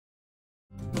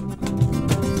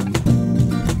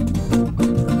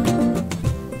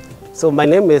So my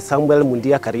name is Samuel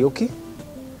Mundia Kariuki,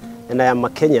 and I am a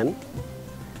Kenyan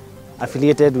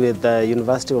affiliated with the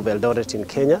University of Eldoret in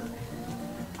Kenya.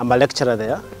 I'm a lecturer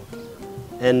there,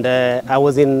 and I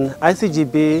was in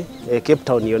ICGEB Cape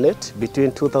Town unit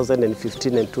between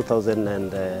 2015 and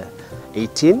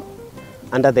 2018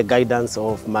 under the guidance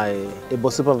of my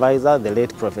able supervisor, the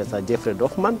late Professor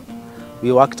Dorfmann.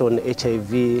 We worked on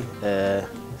HIV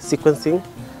sequencing,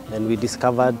 and we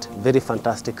discovered very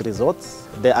fantastic results.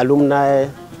 The alumni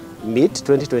meet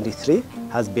 2023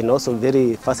 has been also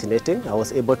very fascinating. I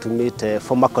was able to meet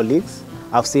former colleagues.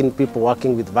 I've seen people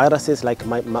working with viruses like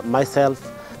myself,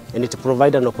 and it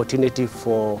provided an opportunity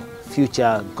for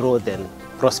future growth and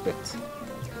prospects.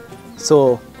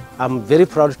 So I'm very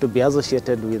proud to be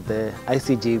associated with the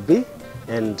ICGEB,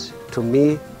 and to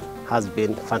me has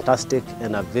been fantastic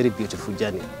and a very beautiful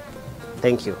journey.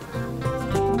 Thank you.